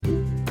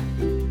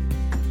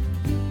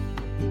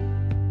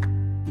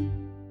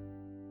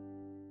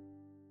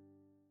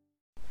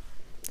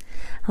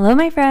Hello,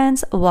 my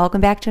friends.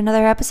 Welcome back to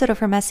another episode of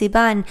Her Messy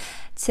Bun.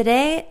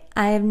 Today,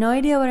 I have no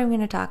idea what I'm going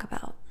to talk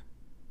about.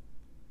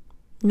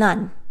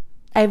 None.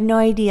 I have no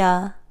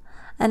idea.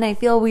 And I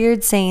feel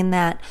weird saying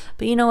that.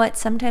 But you know what?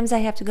 Sometimes I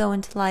have to go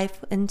into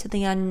life, into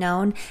the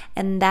unknown.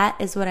 And that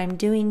is what I'm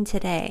doing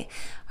today.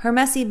 Her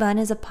Messy Bun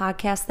is a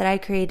podcast that I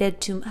created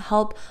to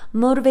help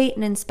motivate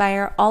and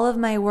inspire all of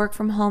my work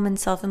from home and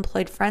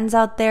self-employed friends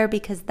out there,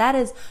 because that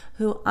is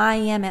who I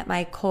am at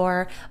my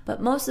core.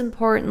 But most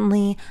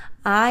importantly,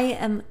 I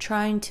am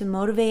trying to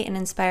motivate and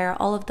inspire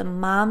all of the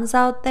moms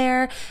out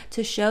there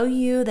to show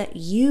you that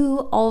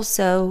you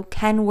also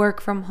can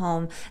work from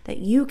home, that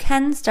you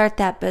can start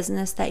that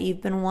business that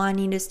you've been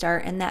wanting to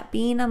start, and that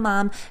being a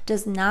mom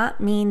does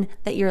not mean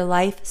that your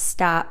life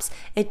stops.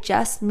 It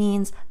just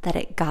means that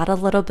it got a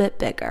little bit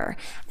bigger.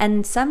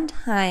 And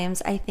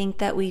sometimes I think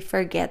that we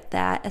forget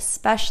that,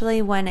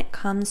 especially when it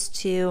comes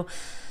to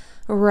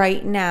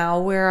right now,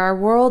 where our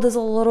world is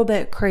a little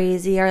bit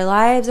crazy, our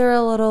lives are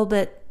a little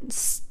bit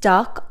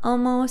stuck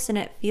almost, and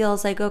it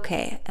feels like,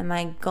 okay, am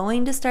I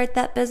going to start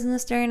that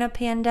business during a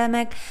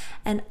pandemic?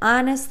 And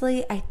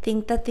honestly, I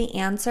think that the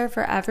answer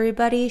for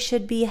everybody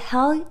should be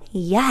hell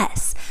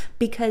yes,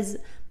 because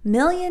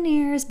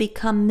millionaires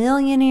become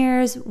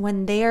millionaires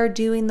when they are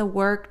doing the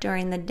work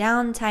during the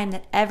downtime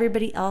that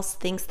everybody else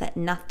thinks that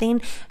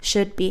nothing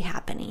should be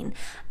happening.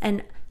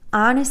 And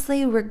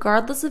honestly,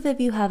 regardless of if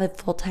you have a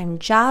full-time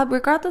job,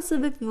 regardless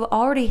of if you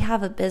already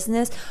have a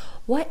business,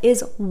 what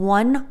is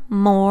one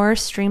more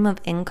stream of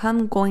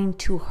income going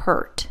to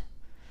hurt?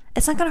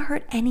 It's not going to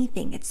hurt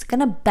anything. It's going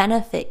to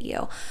benefit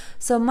you.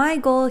 So my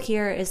goal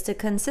here is to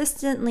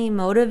consistently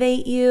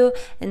motivate you,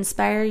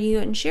 inspire you,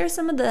 and share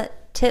some of the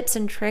tips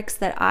and tricks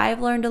that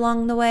I've learned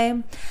along the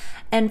way.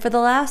 And for the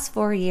last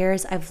 4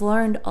 years, I've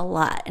learned a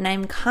lot, and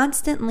I'm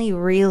constantly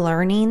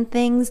relearning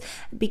things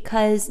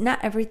because not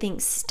everything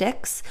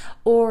sticks,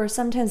 or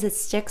sometimes it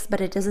sticks,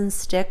 but it doesn't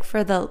stick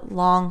for the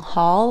long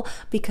haul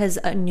because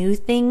a new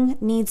thing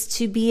needs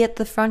to be at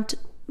the front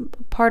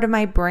part of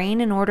my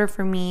brain in order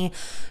for me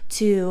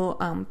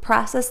to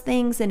process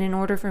things and in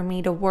order for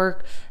me to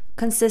work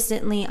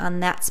consistently on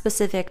that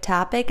specific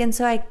topic. And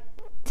so I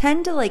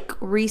tend to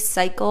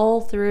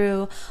recycle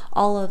through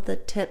all of the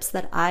tips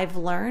that I've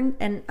learned,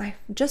 and I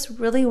just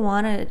really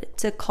wanted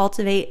to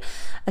cultivate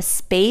a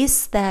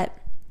space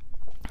that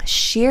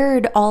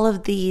shared all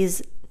of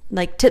these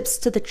tips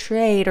to the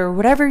trade, or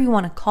whatever you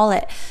want to call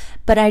it.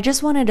 But I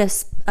just wanted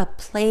a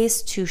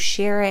place to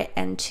share it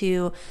and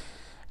to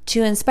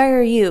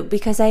inspire you,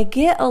 because I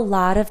get a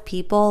lot of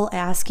people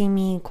asking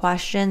me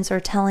questions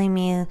or telling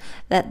me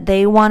that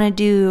they want to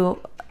do,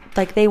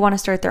 they want to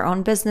start their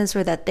own business,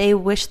 or that they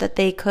wish that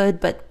they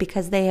could, but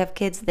because they have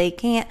kids, they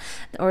can't,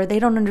 or they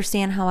don't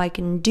understand how I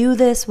can do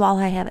this while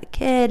I have a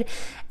kid.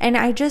 And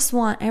I just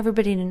want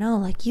everybody to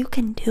know, you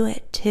can do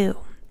it too.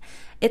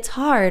 It's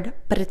hard,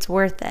 but it's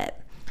worth it.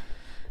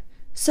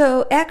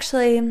 So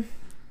actually,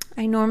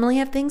 I normally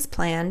have things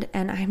planned,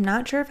 and I'm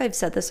not sure if I've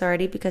said this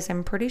already, because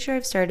I'm pretty sure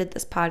I've started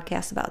this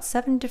podcast about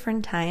 7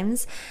 different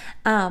times,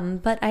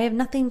 but I have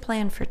nothing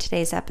planned for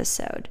today's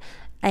episode.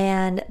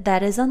 And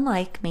that is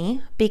unlike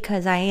me,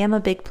 because I am a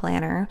big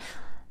planner,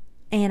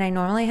 and I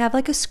normally have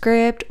a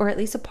script, or at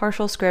least a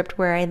partial script,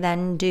 where I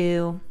then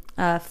do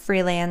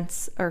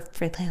freelance, or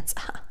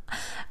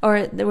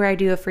where I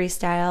do a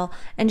freestyle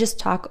and just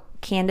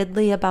talk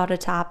candidly about a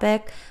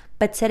topic.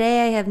 But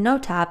today I have no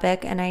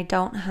topic, and I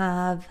don't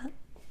have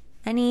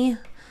any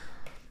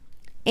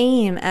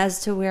aim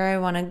as to where I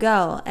want to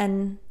go.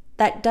 And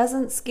that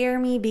doesn't scare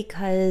me,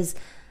 because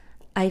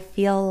I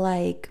feel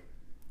like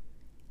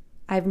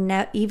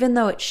even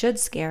though it should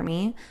scare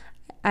me,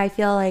 I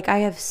feel like I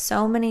have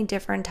so many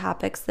different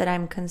topics that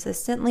I'm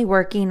consistently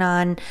working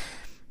on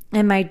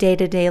in my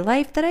day-to-day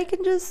life that I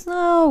can just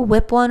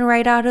whip one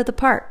right out of the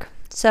park.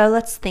 So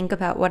let's think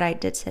about what I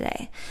did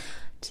today.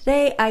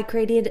 Today I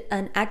created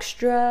an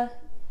extra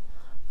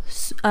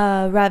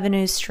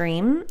revenue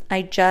stream.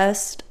 I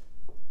just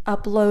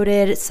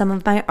uploaded some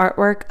of my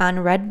artwork on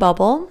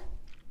Redbubble.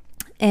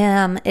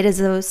 It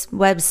is a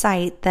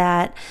website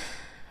that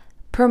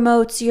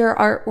promotes your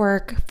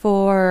artwork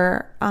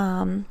for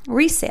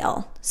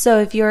resale. So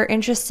if you're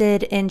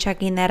interested in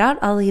checking that out,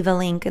 I'll leave a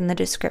link in the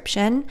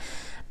description.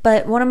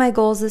 But one of my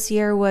goals this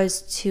year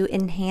was to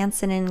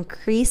enhance and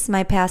increase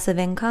my passive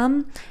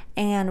income,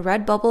 and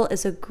Redbubble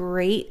is a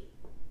great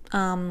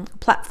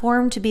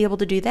platform to be able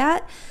to do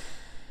that.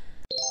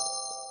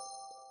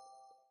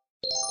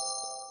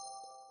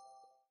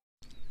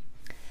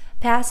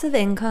 Passive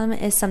income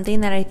is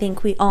something that I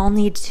think we all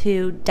need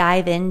to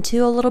dive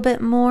into a little bit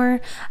more.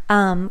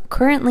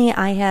 Currently,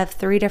 I have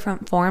 3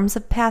 different forms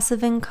of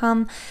passive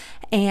income,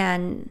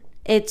 and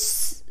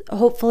it's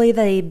hopefully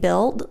they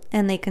build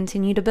and they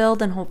continue to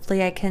build, and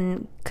hopefully I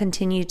can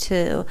continue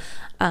to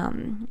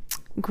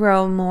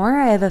grow more.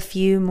 I have a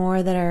few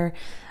more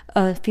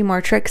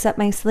tricks up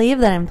my sleeve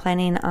that I'm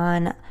planning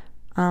on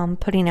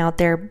putting out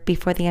there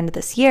before the end of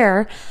this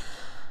year.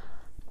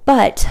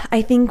 But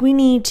I think we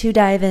need to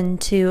dive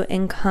into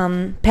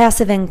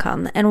passive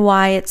income, and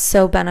why it's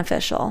so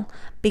beneficial.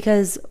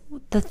 Because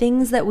the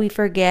things that we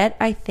forget,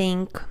 I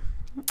think,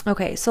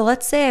 okay, so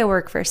let's say I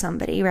work for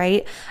somebody,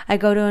 right? I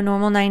go to a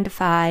normal 9 to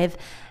 5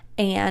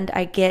 and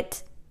I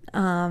get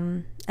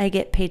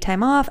paid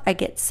time off, I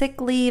get sick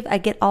leave, I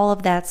get all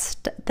of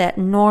that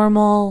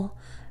normal,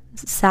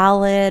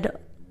 solid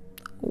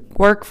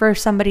work for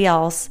somebody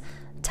else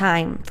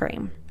time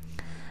frame.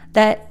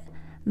 That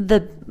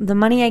the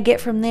money I get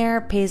from there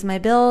pays my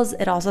bills.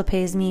 It also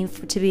pays me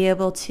to be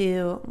able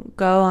to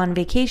go on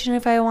vacation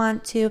if I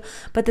want to.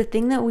 But the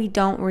thing that we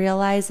don't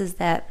realize is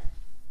that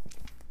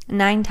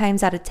 9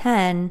 times out of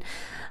 10,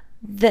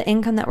 the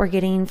income that we're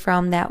getting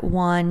from that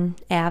one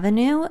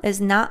avenue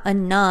is not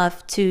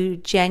enough to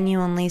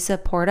genuinely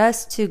support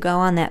us to go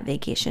on that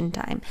vacation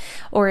time,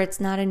 or it's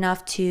not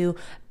enough to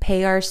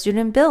pay our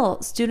student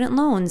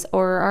loans,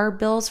 or our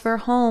bills for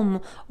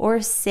home, or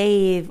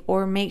save,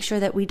 or make sure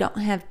that we don't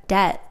have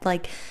debt.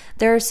 Like,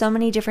 there are so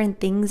many different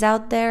things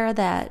out there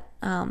that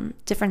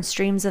different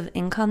streams of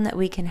income that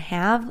we can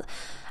have.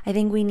 I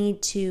think we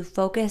need to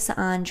focus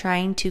on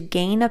trying to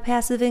gain a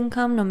passive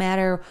income no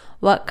matter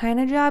what kind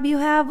of job you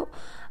have.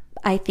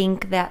 I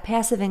think that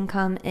passive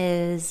income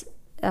is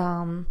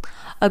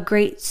a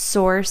great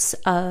source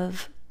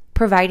of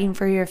providing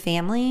for your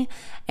family,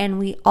 and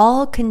we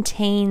all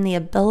contain the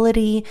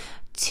ability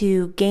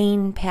to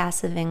gain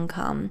passive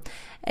income.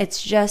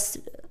 It's just,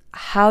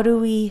 how do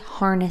we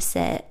harness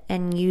it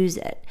and use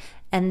it,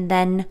 and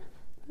then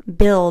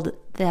build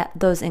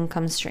those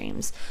income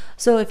streams.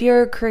 So if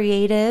you're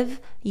creative,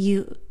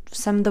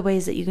 some of the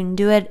ways that you can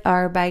do it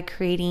are by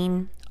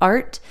creating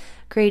art,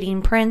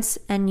 creating prints,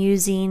 and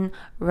using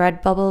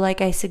Redbubble like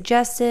I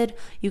suggested.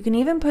 You can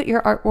even put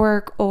your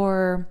artwork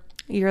or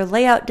your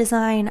layout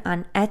design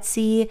on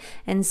Etsy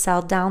and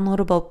sell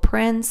downloadable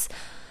prints.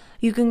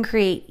 You can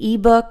create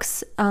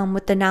ebooks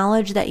with the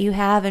knowledge that you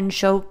have and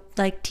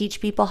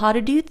teach people how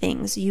to do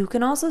things. You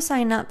can also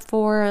sign up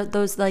for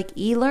those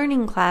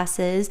e-learning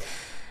classes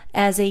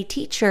as a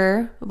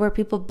teacher where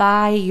people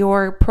buy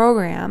your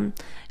program.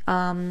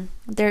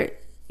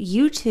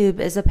 YouTube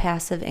is a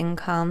passive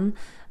income.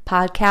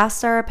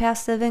 Podcasts are a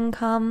passive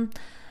income.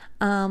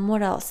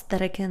 What else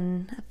that I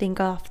can think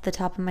off the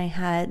top of my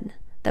head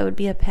that would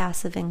be a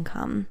passive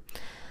income?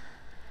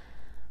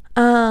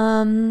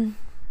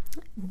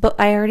 But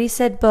I already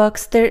said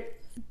books.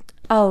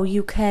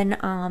 You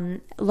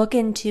can look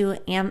into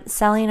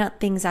selling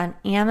things on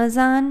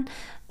Amazon.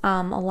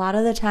 A lot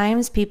of the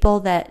times, people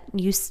that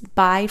you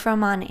buy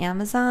from on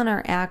Amazon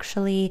are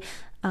actually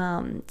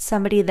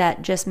somebody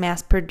that just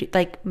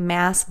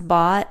mass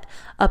bought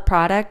a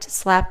product,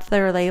 slapped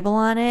their label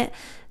on it,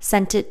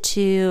 sent it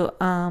to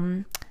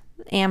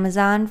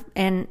Amazon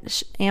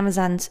and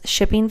Amazon's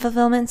shipping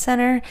fulfillment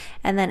center,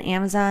 and then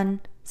Amazon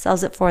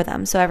sells it for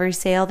them. So every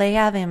sale they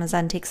have,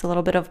 Amazon takes a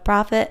little bit of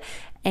profit,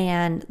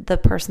 and the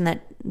person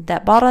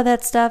that bought all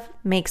that stuff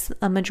makes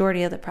a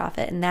majority of the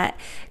profit. And that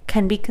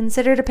can be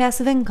considered a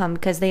passive income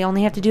because they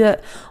only have to do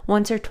it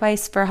once or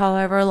twice for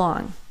however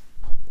long.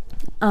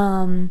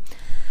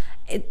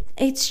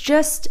 It's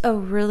just a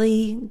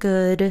really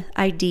good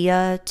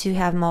idea to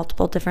have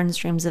multiple different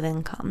streams of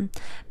income,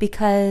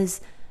 because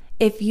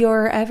if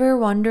you're ever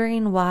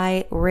wondering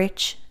why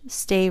rich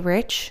stay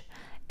rich,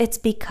 it's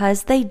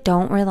because they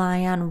don't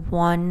rely on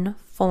one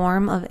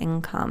form of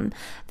income.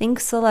 Think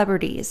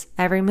celebrities.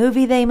 Every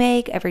movie they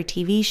make, every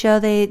TV show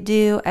they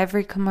do,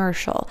 every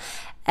commercial,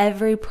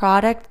 every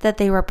product that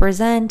they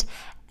represent,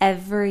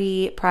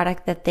 every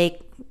product that they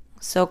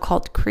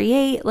so-called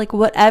create,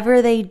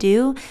 whatever they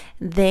do,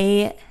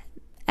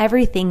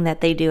 everything that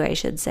they do, I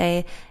should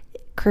say,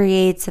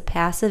 creates a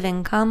passive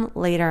income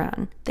later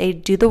on. They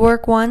do the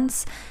work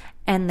once,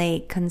 and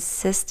they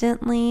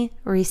consistently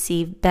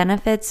receive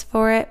benefits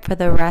for it for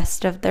the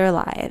rest of their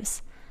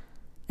lives.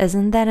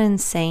 Isn't that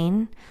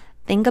insane?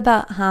 Think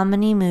about how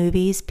many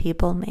movies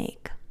people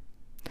make.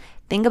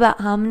 Think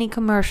about how many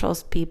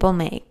commercials people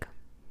make.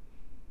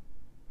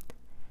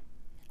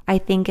 I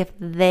think if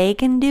they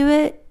can do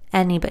it,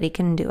 anybody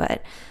can do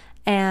it.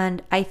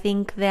 And I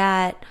think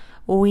that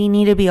we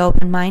need to be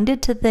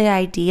open-minded to the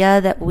idea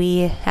that we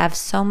have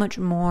so much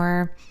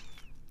more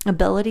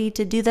ability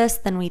to do this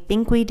than we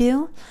think we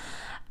do.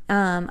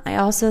 I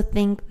also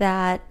think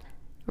that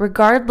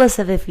regardless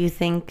of if you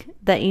think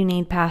that you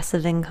need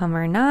passive income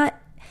or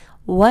not,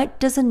 what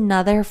does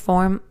another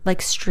form,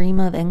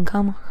 stream of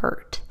income,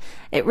 hurt?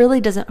 It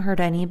really doesn't hurt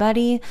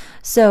anybody.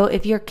 So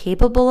if you're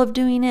capable of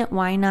doing it,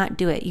 why not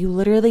do it? You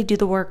literally do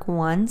the work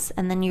once,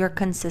 and then you're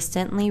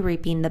consistently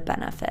reaping the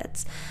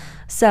benefits.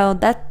 So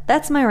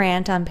that's my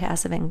rant on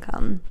passive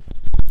income.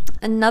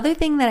 Another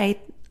thing that I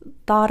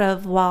thought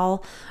of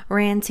while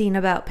ranting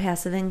about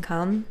passive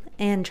income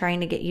and trying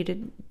to get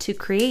you to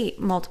create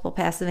multiple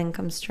passive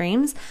income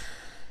streams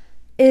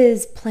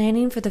is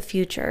planning for the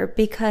future,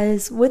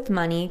 because with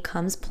money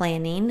comes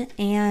planning,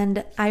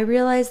 and I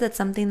realize that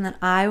something that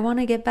I want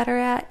to get better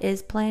at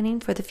is planning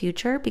for the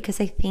future, because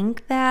I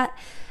think that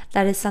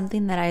is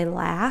something that I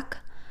lack.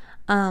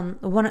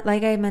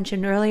 Like I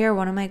mentioned earlier,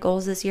 one of my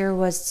goals this year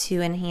was to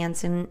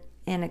enhance and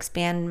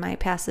expand my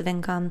passive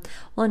income.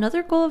 Well,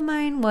 another goal of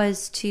mine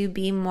was to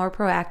be more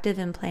proactive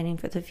in planning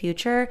for the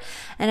future.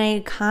 And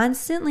I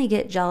constantly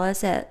get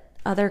jealous at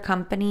other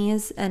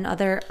companies and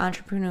other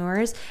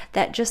entrepreneurs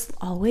that just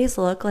always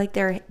look like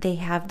they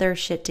have their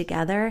shit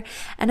together.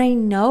 And I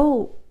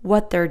know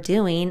what they're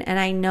doing and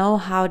I know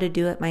how to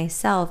do it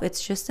myself.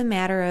 It's just a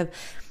matter of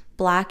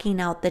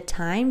blocking out the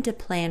time to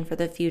plan for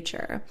the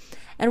future.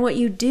 And what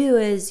you do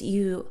is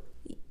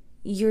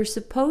you're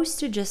supposed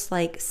to just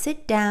like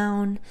sit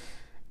down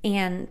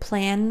and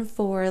plan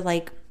for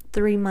like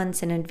 3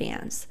 months in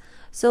advance.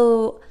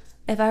 So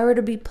if I were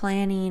to be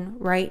planning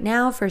right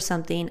now for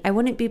something, I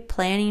wouldn't be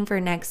planning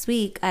for next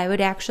week. I would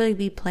actually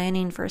be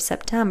planning for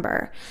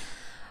September.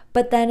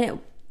 But then it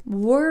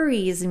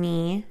worries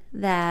me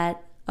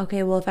that,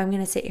 okay, well, if I'm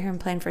going to sit here and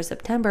plan for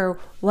September,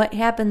 what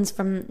happens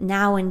from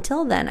now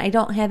until then? I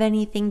don't have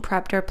anything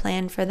prepped or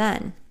planned for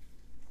then.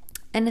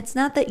 And it's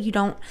not that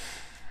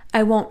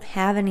I won't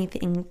have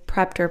anything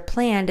prepped or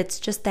planned. It's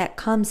just that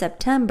come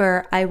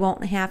September, I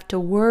won't have to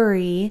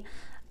worry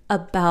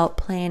about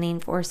planning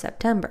for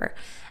September.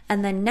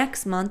 And then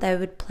next month, I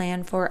would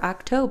plan for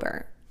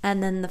October.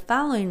 And then the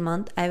following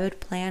month, I would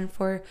plan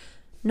for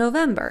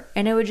November.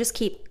 And it would just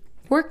keep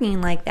working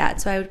like that.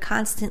 So I would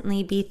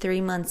constantly be 3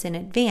 months in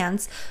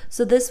advance.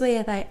 So this way,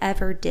 if I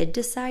ever did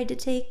decide to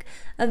take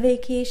a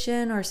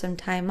vacation or some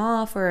time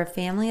off or a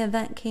family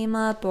event came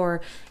up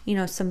or,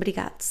 somebody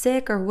got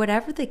sick or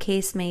whatever the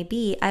case may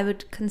be, I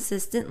would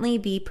consistently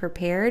be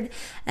prepared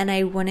and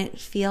I wouldn't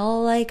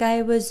feel like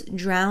I was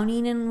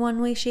drowning in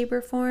one way, shape,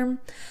 or form.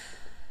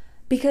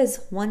 Because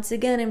once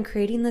again, I'm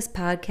creating this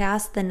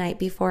podcast the night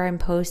before I'm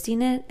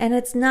posting it. And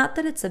it's not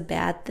that it's a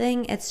bad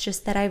thing. It's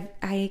just that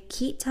I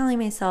keep telling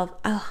myself,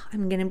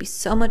 I'm going to be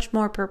so much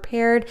more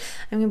prepared.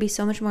 I'm going to be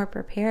so much more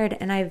prepared.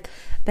 And I've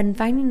been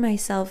finding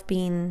myself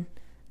being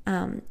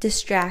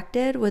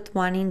distracted with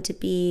wanting to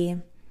be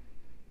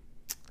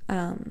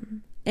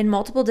in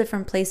multiple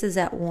different places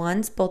at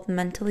once, both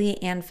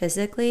mentally and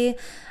physically.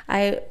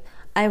 I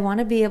want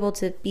to be able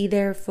to be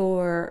there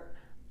for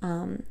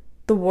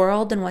the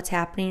world and what's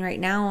happening right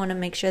now. I want to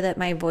make sure that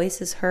my voice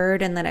is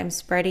heard and that I'm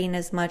spreading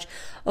as much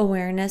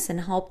awareness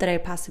and hope that I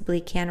possibly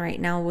can right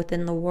now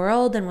within the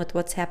world and with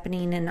what's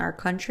happening in our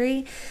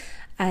country.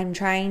 I'm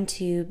trying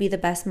to be the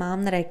best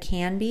mom that I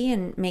can be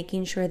and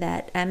making sure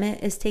that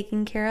Emmett is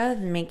taken care of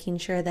and making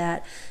sure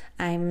that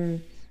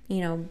I'm,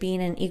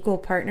 being an equal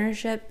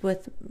partnership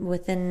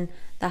within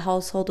the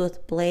household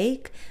with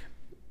Blake.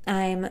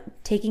 I'm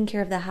taking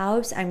care of the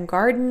house, I'm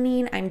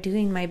gardening, I'm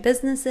doing my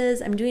businesses,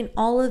 I'm doing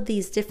all of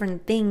these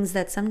different things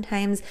that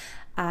sometimes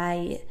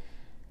I'm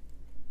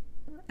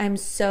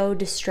so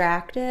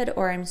distracted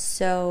or I'm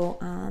so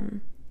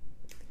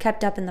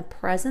kept up in the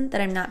present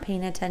that I'm not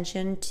paying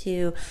attention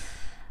to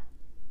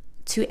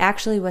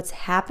actually what's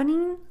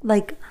happening.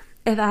 Like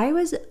if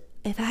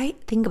I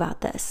think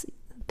about this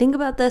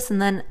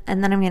and then I'm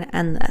going to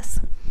end this.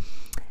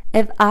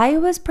 If I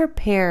was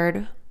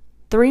prepared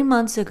 3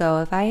 months ago,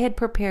 if I had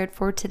prepared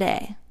for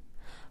today,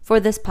 for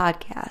this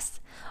podcast,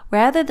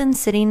 rather than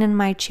sitting in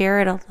my chair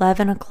at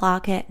 11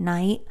 o'clock at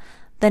night,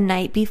 the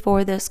night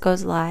before this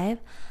goes live,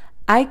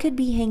 I could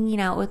be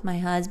hanging out with my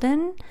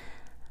husband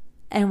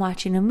and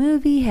watching a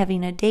movie,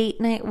 having a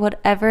date night,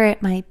 whatever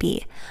it might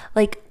be.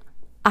 Like,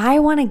 I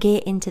want to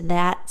get into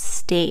that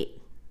state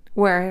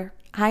where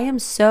I am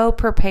so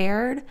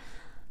prepared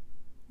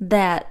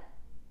that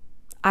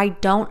I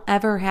don't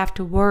ever have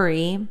to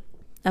worry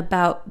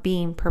about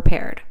being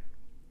prepared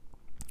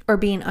or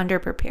being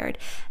underprepared,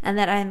 and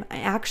that I'm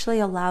actually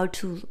allowed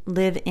to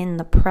live in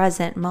the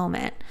present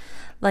moment.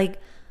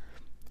 Like,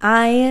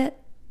 I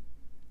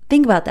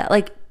think about that.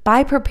 Like,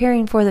 by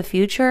preparing for the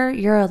future,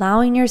 you're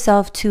allowing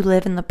yourself to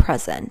live in the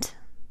present.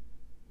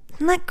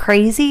 Isn't that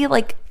crazy?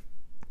 Like,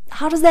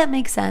 how does that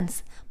make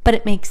sense? But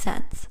it makes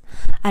sense.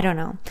 I don't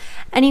know.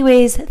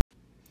 Anyways,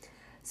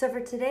 so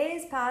for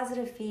today's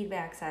positive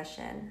feedback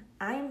session,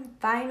 I'm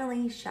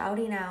finally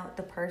shouting out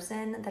the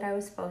person that I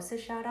was supposed to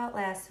shout out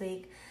last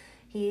week.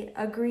 He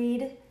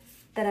agreed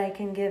that I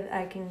can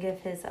give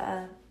his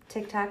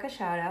TikTok a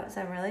shout out,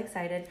 so I'm really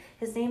excited.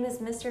 His name is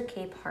Mr.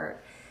 Capehart.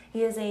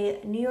 He is a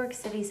New York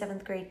City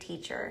 7th grade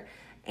teacher,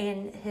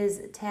 and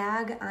his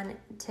tag on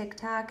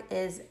TikTok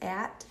is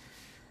at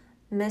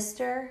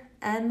Mr.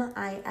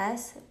 Mister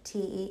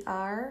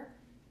Capehart,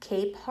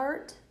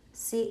 Capehart.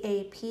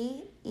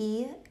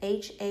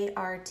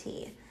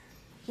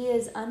 He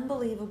is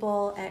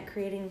unbelievable at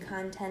creating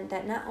content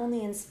that not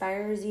only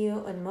inspires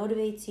you and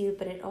motivates you,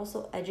 but it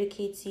also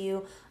educates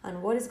you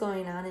on what is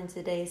going on in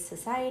today's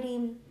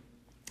society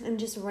and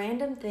just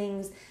random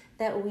things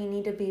that we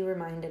need to be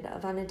reminded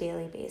of on a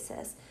daily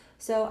basis.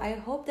 So I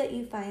hope that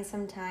you find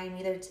some time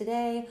either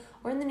today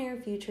or in the near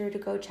future to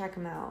go check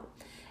him out.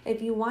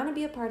 If you want to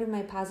be a part of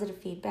my positive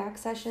feedback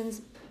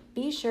sessions,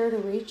 be sure to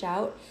reach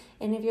out.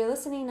 And if you're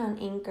listening on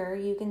Anchor,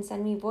 you can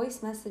send me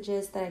voice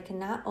messages that I can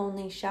not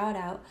only shout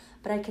out,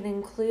 but I can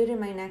include in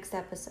my next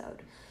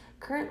episode.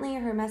 Currently,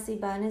 Her Messy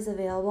Bun is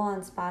available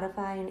on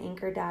Spotify and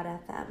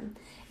Anchor.fm.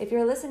 If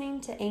you're listening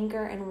to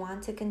Anchor and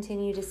want to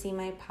continue to see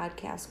my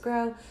podcast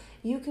grow,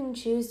 you can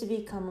choose to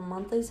become a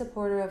monthly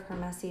supporter of Her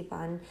Messy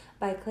Bun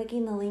by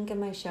clicking the link in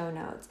my show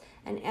notes.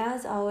 And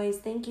as always,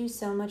 thank you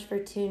so much for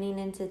tuning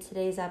into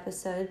today's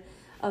episode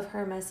of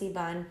Her Messy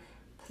Bun.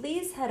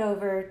 Please head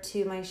over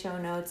to my show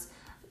notes.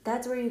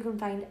 That's where you can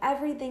find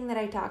everything that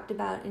I talked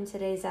about in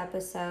today's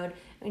episode.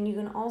 And you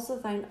can also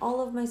find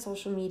all of my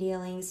social media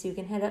links. You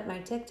can hit up my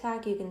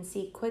TikTok. You can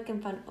see quick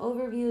and fun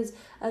overviews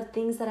of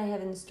things that I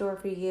have in store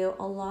for you,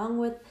 along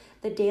with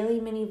the daily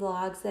mini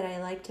vlogs that I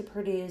like to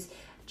produce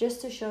just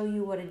to show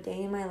you what a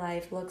day in my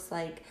life looks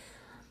like.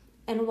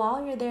 And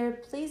while you're there,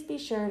 please be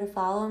sure to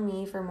follow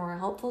me for more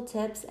helpful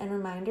tips and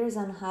reminders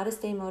on how to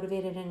stay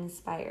motivated and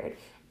inspired.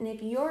 And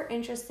if you're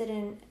interested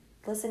in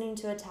listening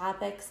to a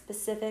topic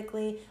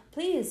specifically,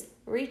 please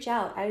reach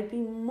out. I would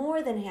be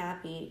more than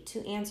happy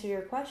to answer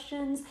your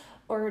questions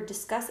or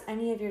discuss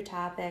any of your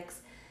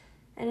topics.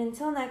 And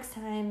until next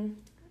time,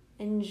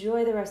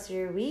 enjoy the rest of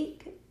your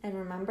week and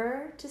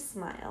remember to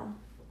smile.